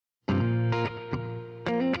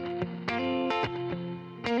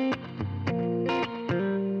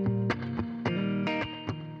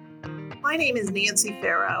My name is Nancy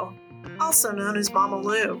Farrow, also known as Mama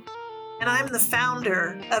Lou, and I'm the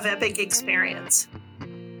founder of Epic Experience.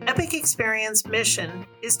 Epic Experience mission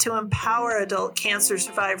is to empower adult cancer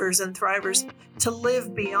survivors and thrivers to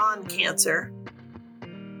live beyond cancer.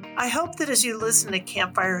 I hope that as you listen to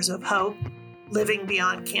Campfires of Hope, Living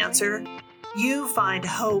Beyond Cancer, you find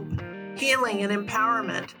hope, healing, and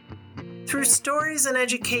empowerment. Through stories and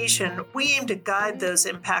education, we aim to guide those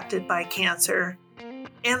impacted by cancer,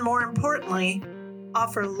 and more importantly,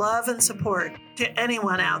 offer love and support to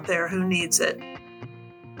anyone out there who needs it.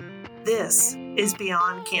 This is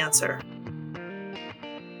Beyond Cancer.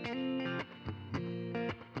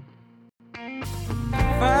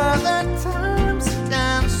 Father time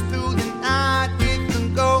sometimes through the night with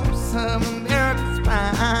the ghosts of America's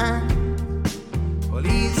spine. Well,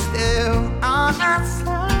 he's still on our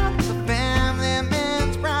side, the family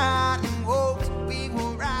man's pride, and hopes we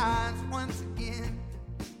will rise once again.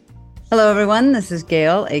 Hello, everyone. This is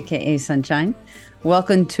Gail, aka Sunshine.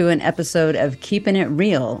 Welcome to an episode of Keepin' It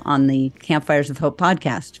Real on the Campfires of Hope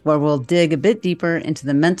podcast, where we'll dig a bit deeper into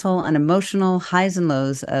the mental and emotional highs and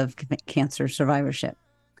lows of cancer survivorship.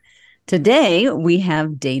 Today, we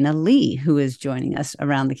have Dana Lee, who is joining us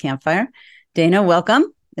around the campfire. Dana,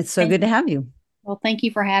 welcome. It's so good to have you. Well, thank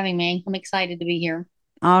you for having me. I'm excited to be here.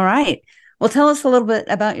 All right. Well, tell us a little bit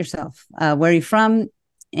about yourself. Where are you from?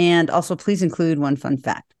 And also, please include one fun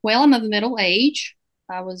fact. Well, I'm of middle age.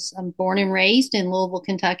 I'm born and raised in Louisville,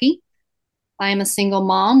 Kentucky. I am a single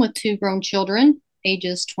mom with two grown children,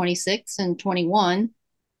 ages 26 and 21.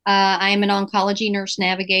 I am an oncology nurse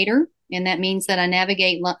navigator, and that means that I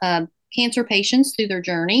navigate cancer patients through their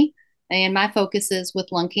journey, and my focus is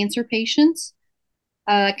with lung cancer patients.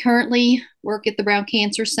 I currently work at the Brown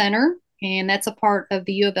Cancer Center, and that's a part of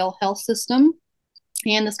the U of L health system.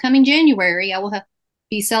 And this coming January, I will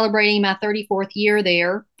be celebrating my 34th year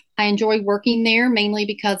there. I enjoy working there mainly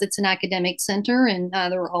because it's an academic center and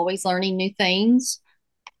they're always learning new things.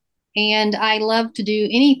 And I love to do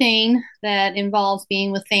anything that involves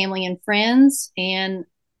being with family and friends and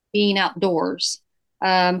being outdoors.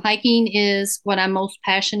 Hiking is what I'm most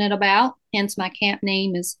passionate about, hence my camp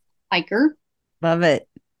name is Hiker. Love it.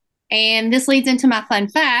 And this leads into my fun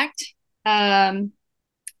fact.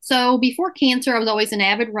 So before cancer, I was always an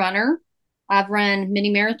avid runner. I've run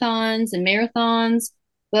mini marathons and marathons.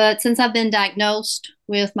 But since I've been diagnosed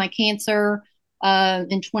with my cancer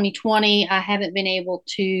in 2020, I haven't been able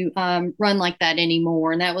to run like that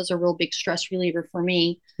anymore. And that was a real big stress reliever for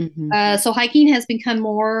me. Mm-hmm. So hiking has become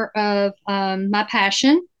more of my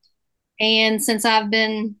passion. And since I've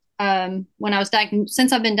been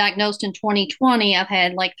since I've been diagnosed in 2020, I've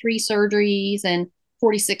had like 3 surgeries and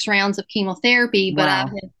 46 rounds of chemotherapy. Wow.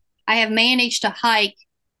 But I have managed to hike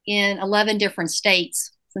in 11 different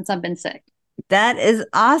states since I've been sick. That is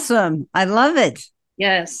awesome. I love it.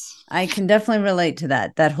 Yes. I can definitely relate to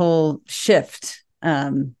that whole shift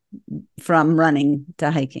from running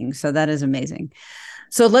to hiking. So that is amazing.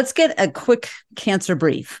 So let's get a quick cancer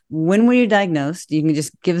brief. When were you diagnosed? You can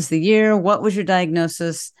just give us the year. What was your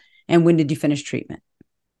diagnosis? And when did you finish treatment?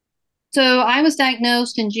 So I was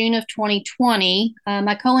diagnosed in June of 2020.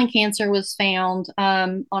 My colon cancer was found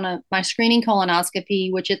on my screening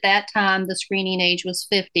colonoscopy, which at that time, the screening age was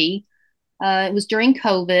 50. It was during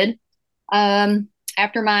COVID.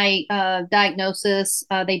 After my diagnosis,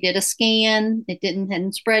 they did a scan. It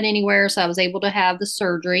hadn't spread anywhere, so I was able to have the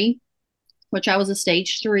surgery, which I was a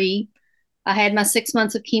stage 3. I had my 6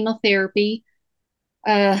 months of chemotherapy.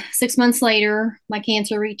 6 months later, my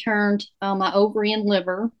cancer returned on my ovary and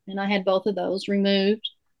liver, and I had both of those removed.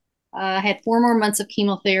 I had 4 more months of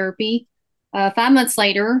chemotherapy. 5 months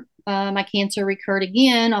later, my cancer recurred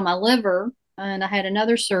again on my liver, and I had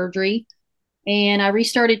another surgery. And I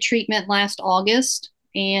restarted treatment last August.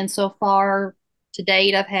 And so far to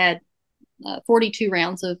date, I've had 42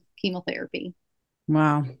 rounds of chemotherapy.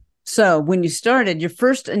 Wow. So when you started, your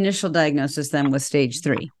first initial diagnosis then was stage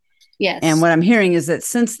 3. Yes. And what I'm hearing is that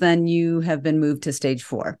since then you have been moved to stage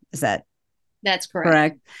 4. Is that's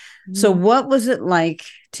correct? Mm-hmm. So what was it like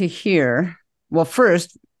to hear, well,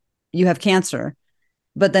 first you have cancer,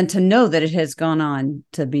 but then to know that it has gone on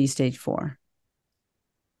to be stage 4?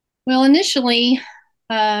 Well, initially,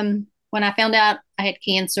 when I found out I had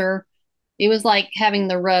cancer, it was like having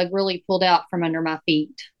the rug really pulled out from under my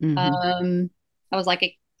feet. Mm-hmm. I was like,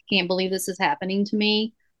 I can't believe this is happening to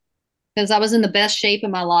me, because I was in the best shape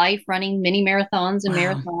of my life, running mini marathons and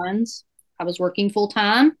marathons. I was working full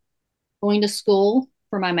time, going to school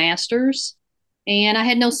for my master's, and I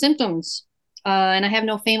had no symptoms, and I have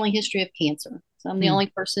no family history of cancer. So I'm the only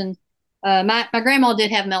person. My grandma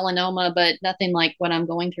did have melanoma, but nothing like what I'm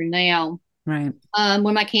going through now. Right.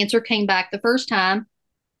 When my cancer came back the first time,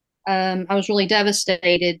 I was really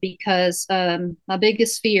devastated because my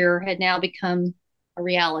biggest fear had now become a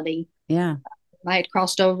reality. Yeah. I had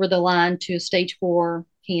crossed over the line to stage 4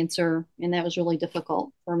 cancer, and that was really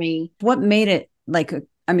difficult for me. What made it like,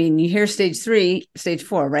 I mean, you hear stage 3, stage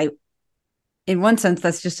 4, right? In one sense,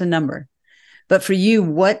 that's just a number. But for you,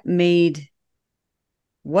 what made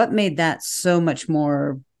that so much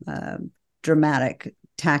more dramatic,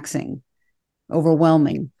 taxing,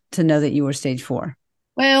 overwhelming to know that you were stage 4?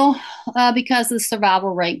 Well, because the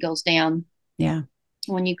survival rate goes down Yeah.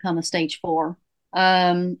 when you come to stage 4.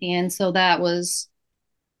 And so that was,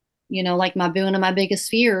 like one of my biggest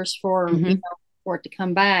fears Mm-hmm. for it to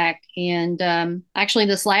come back. And actually,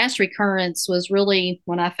 this last recurrence was really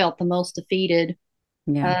when I felt the most defeated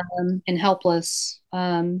Yeah. and helpless,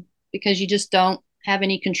 because you just don't have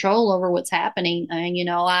any control over what's happening. And,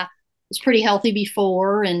 I was pretty healthy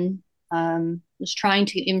before and was trying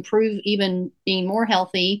to improve, even being more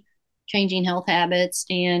healthy, changing health habits.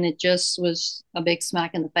 And it just was a big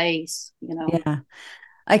smack in the face. Yeah.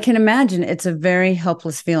 I can imagine it's a very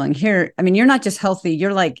helpless feeling here. I mean, you're not just healthy,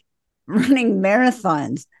 you're like running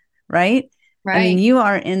marathons, right? I mean, Right. you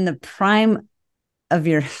are in the prime of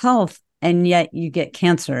your health, and yet you get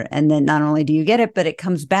cancer. And then not only do you get it, but it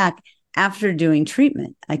comes back after doing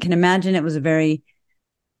treatment. I can imagine it was a very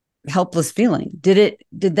helpless feeling. Did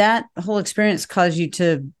that whole experience cause you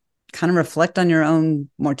to kind of reflect on your own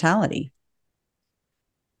mortality?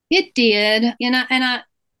 It did.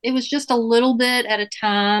 It was just a little bit at a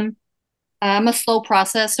time. I'm a slow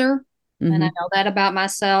processor, and I Mm-hmm. know that about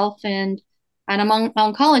myself. And I'm an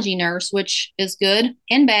oncology nurse, which is good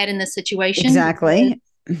and bad in this situation because Exactly.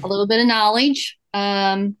 a little bit of knowledge.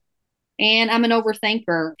 And I'm an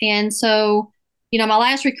overthinker. And so, my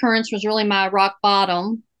last recurrence was really my rock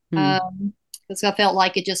bottom, Hmm. because I felt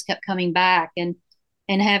like it just kept coming back and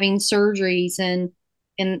having surgeries and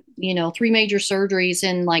 3 major surgeries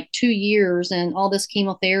in like 2 years and all this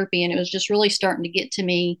chemotherapy. And it was just really starting to get to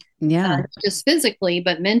me, Yeah. just physically,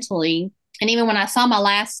 but mentally. And even when I saw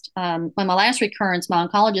when my last recurrence, my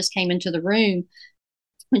oncologist came into the room.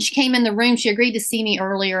 When she came in the room, she agreed to see me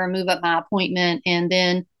earlier and move up my appointment. And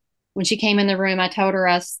then when she came in the room, I told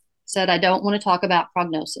her, said, I don't want to talk about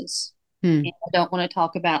prognosis. Hmm. And I don't want to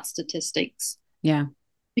talk about statistics Yeah.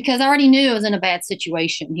 because I already knew I was in a bad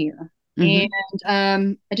situation here. And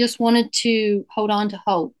Mm-hmm. I just wanted to hold on to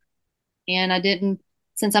hope. And I didn't,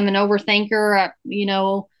 since I'm an overthinker,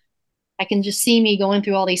 I can just see me going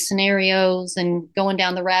through all these scenarios and going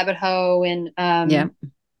down the rabbit hole. Yeah.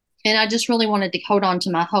 And I just really wanted to hold on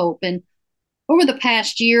to my hope. And over the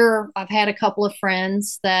past year, I've had a couple of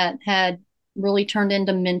friends that had really turned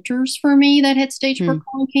into mentors for me that had stage 4 Hmm.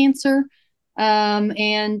 colon cancer.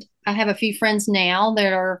 And I have a few friends now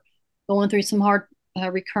that are going through some hard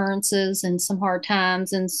recurrences and some hard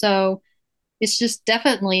times. And so it's just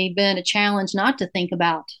definitely been a challenge not to think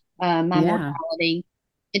about my Yeah. mortality.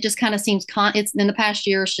 It just kind of seems it's in the past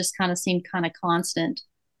year, it's just kind of seemed kind of constant.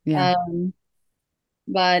 Yeah. Um,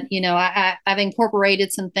 but I've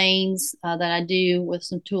incorporated some things that I do with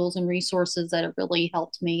some tools and resources that have really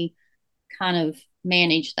helped me kind of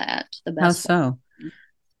manage that the How best so? way.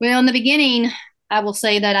 Well, in the beginning, I will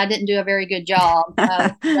say that I didn't do a very good job.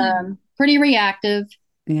 I was pretty reactive,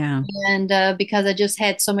 Yeah. and because I just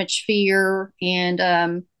had so much fear, and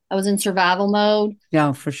I was in survival mode,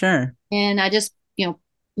 Yeah, for sure. and I just,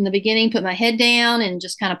 in the beginning, put my head down and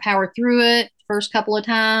just kind of powered through it first couple of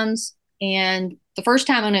times. And the first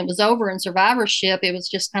time when it was over in survivorship, it was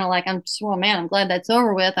just kind of like, well, man, I'm glad that's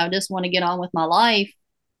over with. I just want to get on with my life.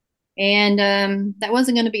 And that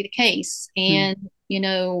wasn't going to be the case. Hmm. And,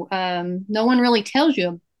 no one really tells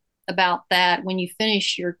you about that when you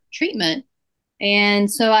finish your treatment. And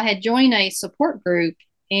so I had joined a support group,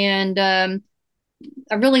 and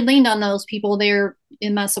I really leaned on those people there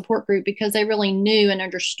in my support group because they really knew and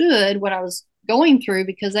understood what I was going through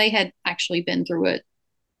because they had actually been through it.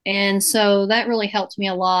 And so that really helped me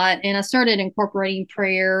a lot. And I started incorporating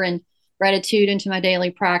prayer and gratitude into my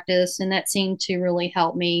daily practice, and that seemed to really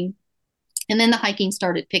help me. And then the hiking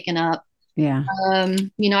started picking up. Yeah.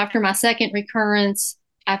 After my second recurrence,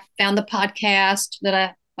 I found the podcast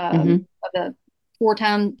that Mm-hmm. of the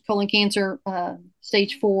 4-time colon cancer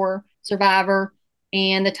stage 4 survivor,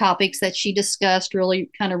 and the topics that she discussed really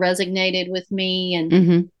kind of resonated with me, and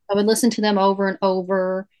Mm-hmm. I would listen to them over and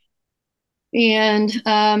over. And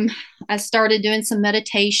I started doing some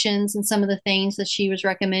meditations and some of the things that she was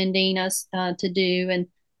recommending us to do.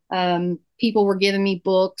 And people were giving me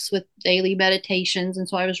books with daily meditations. And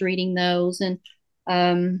so I was reading those. And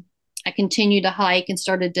I continued to hike and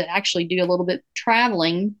started to actually do a little bit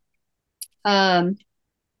traveling. Um,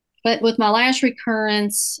 but with my last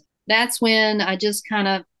recurrence, that's when I just kind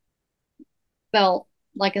of felt,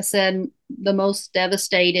 like I said, the most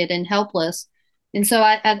devastated and helpless. And so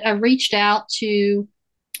I reached out to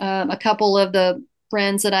a couple of the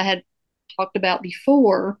friends that I had talked about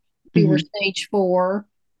before who were Hmm. stage 4,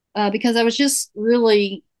 because I was just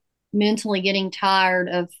really mentally getting tired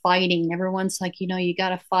of fighting. Everyone's like, you got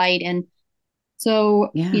to fight. And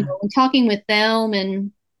so, Yeah. talking with them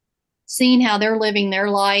and seeing how they're living their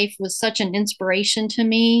life was such an inspiration to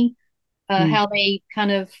me, Mm. how they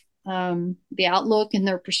kind of, the outlook and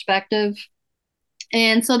their perspective.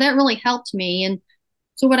 And so that really helped me. And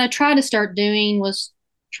so what I tried to start doing was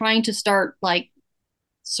trying to start like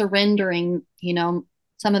surrendering,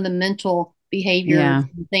 some of the mental behaviors Yeah.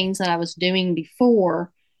 and things that I was doing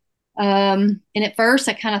before. And at first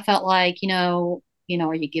I kind of felt like,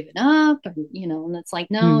 are you giving up? Or, and it's like,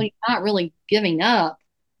 no, Mm. you're not really giving up.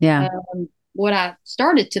 Yeah. What I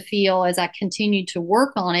started to feel as I continued to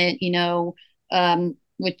work on it,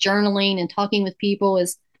 with journaling and talking with people,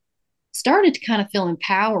 is started to kind of feel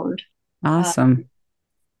empowered, uh, Awesome.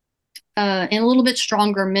 and a little bit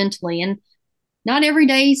stronger mentally. And not every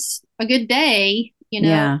day's a good day,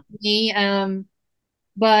 Yeah. for me.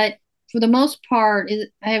 But for the most part,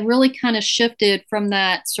 I really kind of shifted from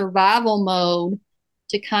that survival mode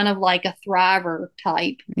to kind of like a thriver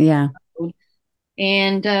type Yeah. mode.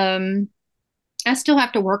 And I still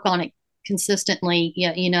have to work on it consistently,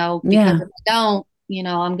 yeah, because Yeah. if I don't,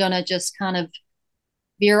 I'm gonna just kind of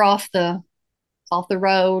veer off the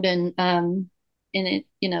road, and it,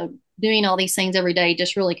 doing all these things every day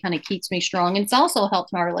just really kind of keeps me strong. And it's also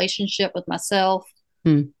helped my relationship with myself,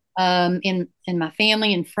 Mm. in my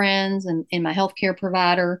family and friends, and in my healthcare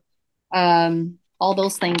provider. All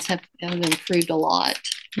those things have improved a lot.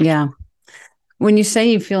 Yeah. When you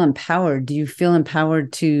say you feel empowered, do you feel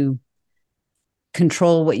empowered to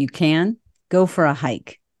control what you can? Go for a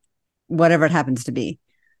hike, whatever it happens to be.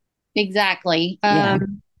 Exactly. Yeah.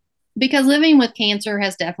 Because living with cancer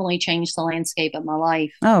has definitely changed the landscape of my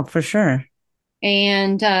life. Oh, for sure.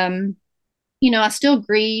 And, I still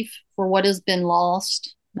grieve for what has been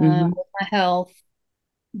lost, Hmm. with my health.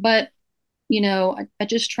 But, I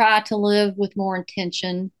just try to live with more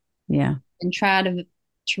intention Yeah. and try to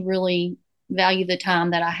really value the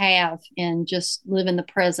time that I have and just live in the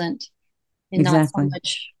present and not so Exactly.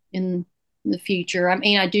 much in the future. I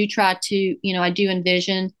mean, I do try to, I do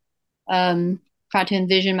um, try to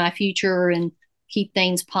envision my future and keep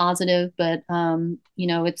things positive, but,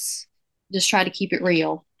 it's just try to keep it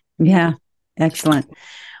real. Yeah. Excellent.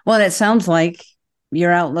 Well, it sounds like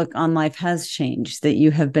your outlook on life has changed, that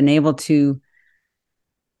you have been able to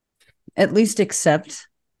at least accept,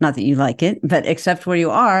 not that you like it, but accept where you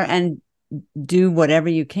are and do whatever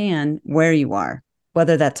you can where you are,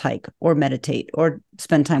 whether that's hike or meditate or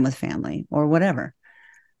spend time with family or whatever.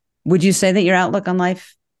 Would you say that your outlook on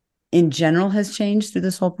life in general has changed through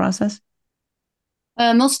this whole process?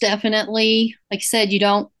 Most definitely. Like I said,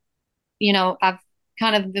 I've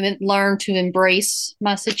kind of learned to embrace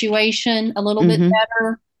my situation a little bit Mm-hmm.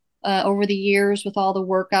 better, over the years with all the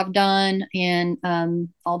work I've done and,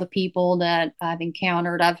 all the people that I've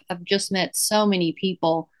encountered. I've just met so many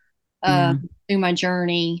people, Yeah. through my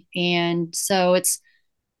journey, and so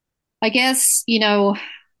I guess,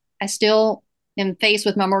 I still am faced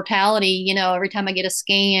with my mortality. Every time I get a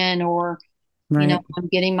scan, or Right. I'm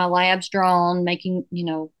getting my labs drawn, making,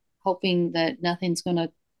 hoping that nothing's going to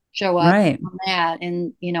show up Right. on that.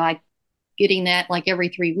 And, I getting that like every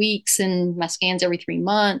 3 weeks and my scans every 3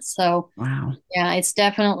 months. So Wow. yeah, it's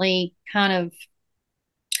definitely I've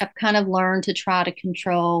kind of learned to try to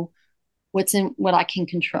control what I can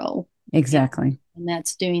control. And, Exactly. and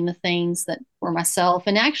that's doing the things that for myself.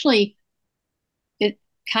 And actually, it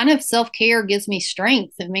kind of self care gives me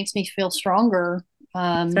strength. It makes me feel stronger.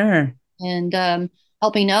 Um, Sure. and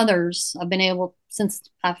helping others. I've been able, since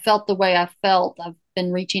I felt the way I felt, I've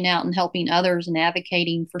been reaching out and helping others and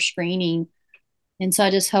advocating for screening. And so I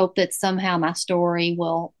just hope that somehow my story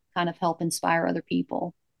will kind of help inspire other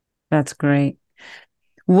people. That's great.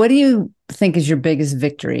 What do you think is your biggest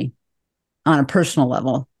victory on a personal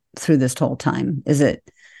level through this whole time? Is it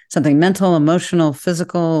something mental, emotional,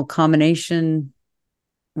 physical, combination?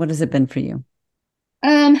 What has it been for you?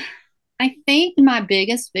 Um, I think my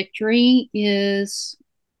biggest victory is,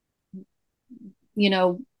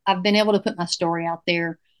 I've been able to put my story out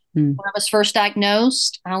there. Mm. When I was first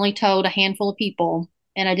diagnosed, I only told a handful of people,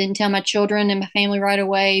 and I didn't tell my children and my family right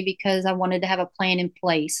away because I wanted to have a plan in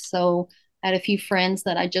place. So I had a few friends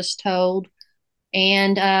that I just told,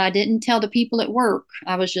 and I didn't tell the people at work.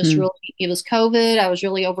 I was just Mm. really, it was COVID. I was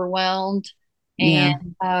really overwhelmed, Yeah.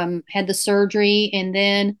 and had the surgery. And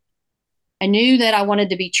then I knew that I wanted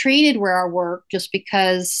to be treated where I work just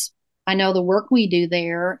because I know the work we do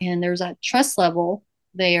there and there's a trust level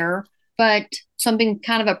there, but something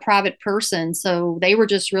kind of a private person. So they were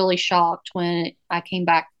just really shocked when I came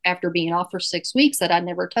back after being off for 6 weeks that I'd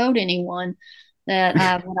never told anyone that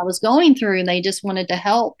what I was going through. And they just wanted to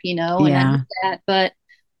help, and I Yeah. did that. But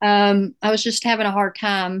I was just having a hard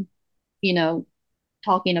time, you know,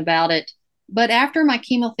 talking about it. But after my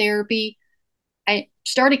chemotherapy, I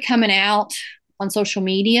started coming out on social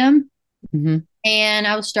media Mm-hmm. and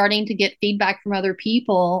I was starting to get feedback from other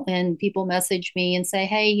people, and people message me and say,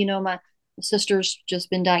 "Hey, my sister's just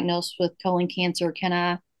been diagnosed with colon cancer. Can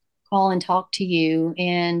I call and talk to you?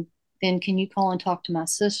 And then can you call and talk to my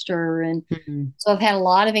sister?" And Mm-hmm. so I've had a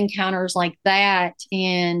lot of encounters like that,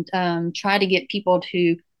 and try to get people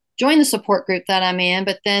to join the support group that I'm in,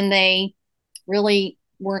 but then they really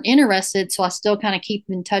weren't interested. So I still kind of keep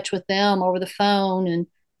in touch with them over the phone and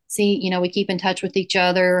see, we keep in touch with each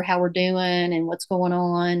other, how we're doing and what's going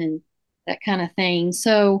on and that kind of thing.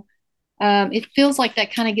 So it feels like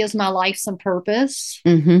that kind of gives my life some purpose,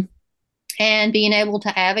 Mm-hmm. and being able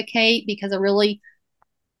to advocate, because I really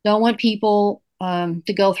don't want people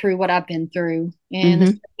to go through what I've been through. And the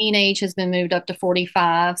Mm-hmm. screening age has been moved up to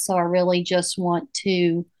 45. So I really just want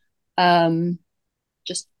to um,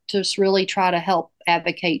 just really try to help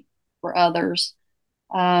advocate for others.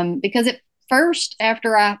 Because at first,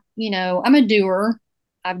 after I'm a doer,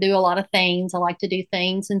 I do a lot of things. I like to do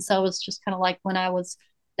things. And so it's just kind of like when I was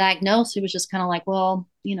diagnosed, it was just kind of like, well,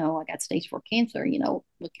 I got stage 4 cancer,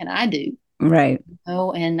 what can I do? Right.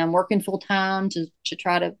 And I'm working full time to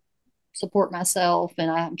try to support myself,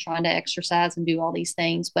 and I'm trying to exercise and do all these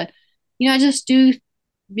things. But, I just do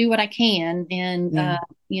what I can. And, Yeah.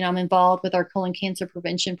 I'm involved with our colon cancer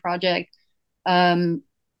prevention project, um,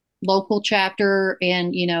 local chapter.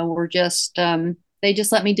 And, we're just, they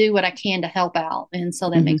just let me do what I can to help out. And so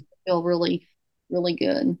that Mm-hmm. makes me feel really, really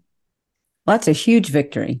good. Well, that's a huge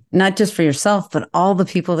victory, not just for yourself, but all the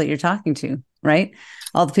people that you're talking to, right?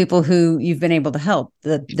 All the people who you've been able to help,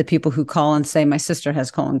 the people who call and say, my sister has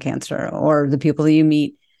colon cancer, or the people that you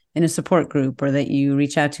meet in a support group or that you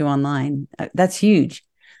reach out to online. That's huge.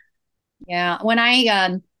 Yeah. When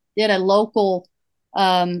I did a local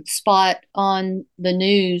spot on the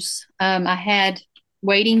news, I had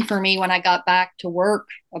waiting for me when I got back to work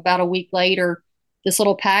about a week later, this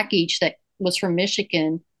little package that was from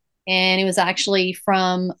Michigan. And it was actually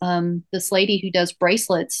from this lady who does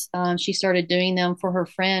bracelets. She started doing them for her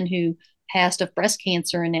friend who passed of breast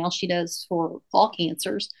cancer, and now she does for all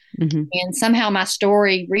cancers. Mm-hmm. And somehow my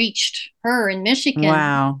story reached her in Michigan.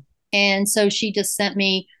 Wow. And so she just sent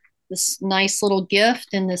me this nice little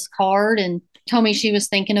gift and this card and told me she was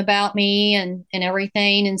thinking about me and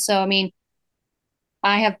everything. And so, I mean,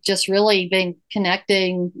 I have just really been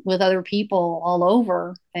connecting with other people all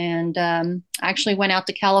over. And I actually went out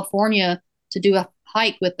to California to do a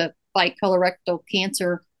hike with the Fight Colorectal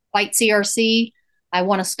Cancer, Fight CRC. I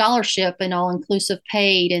won a scholarship and all inclusive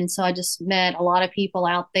paid. And so I just met a lot of people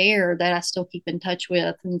out there that I still keep in touch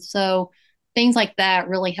with. And so things like that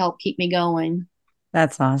really help keep me going.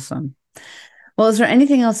 That's awesome. Well, is there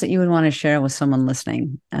anything else that you would want to share with someone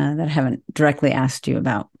listening that I haven't directly asked you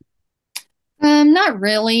about? Not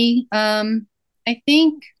really. I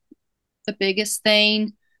think the biggest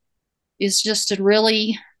thing is just to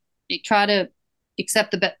really try to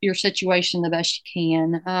accept your situation the best you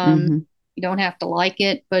can. Mm-hmm. You don't have to like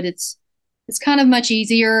it, but it's kind of much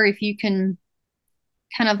easier if you can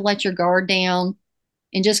kind of let your guard down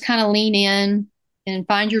and just kind of lean in and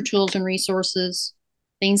find your tools and resources,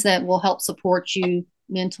 things that will help support you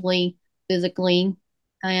mentally, physically,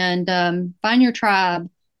 and find your tribe.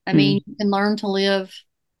 I mean, you can learn to live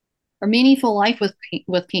a meaningful life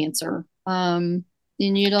with cancer. And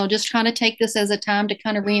just kind of take this as a time to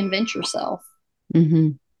kind of reinvent yourself. Mm-hmm.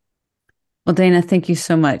 Well, Dana, thank you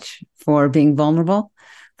so much for being vulnerable,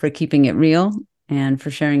 for keeping it real, and for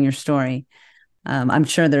sharing your story. I'm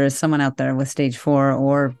sure there is someone out there with stage 4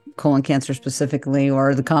 or colon cancer specifically,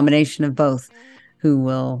 or the combination of both, who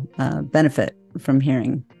will benefit from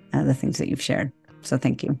hearing the things that you've shared. So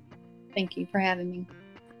thank you. Thank you for having me.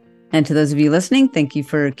 And to those of you listening, thank you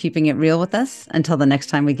for keeping it real with us. Until the next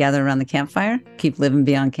time we gather around the campfire, keep living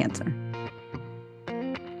beyond cancer.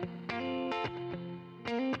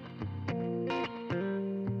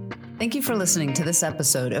 Thank you for listening to this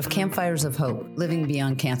episode of Campfires of Hope, Living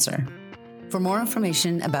Beyond Cancer. For more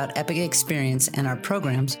information about Epic Experience and our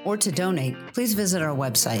programs, or to donate, please visit our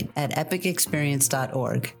website at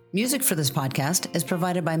epicexperience.org. Music for this podcast is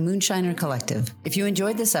provided by Moonshiner Collective. If you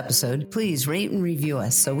enjoyed this episode, please rate and review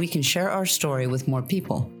us so we can share our story with more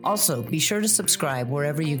people. Also, be sure to subscribe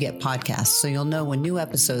wherever you get podcasts so you'll know when new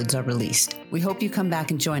episodes are released. We hope you come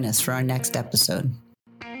back and join us for our next episode.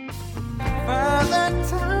 Further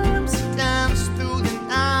times to dance through the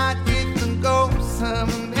night with the ghosts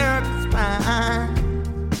of America's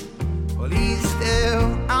spine. Well, he's still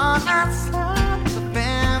on our side.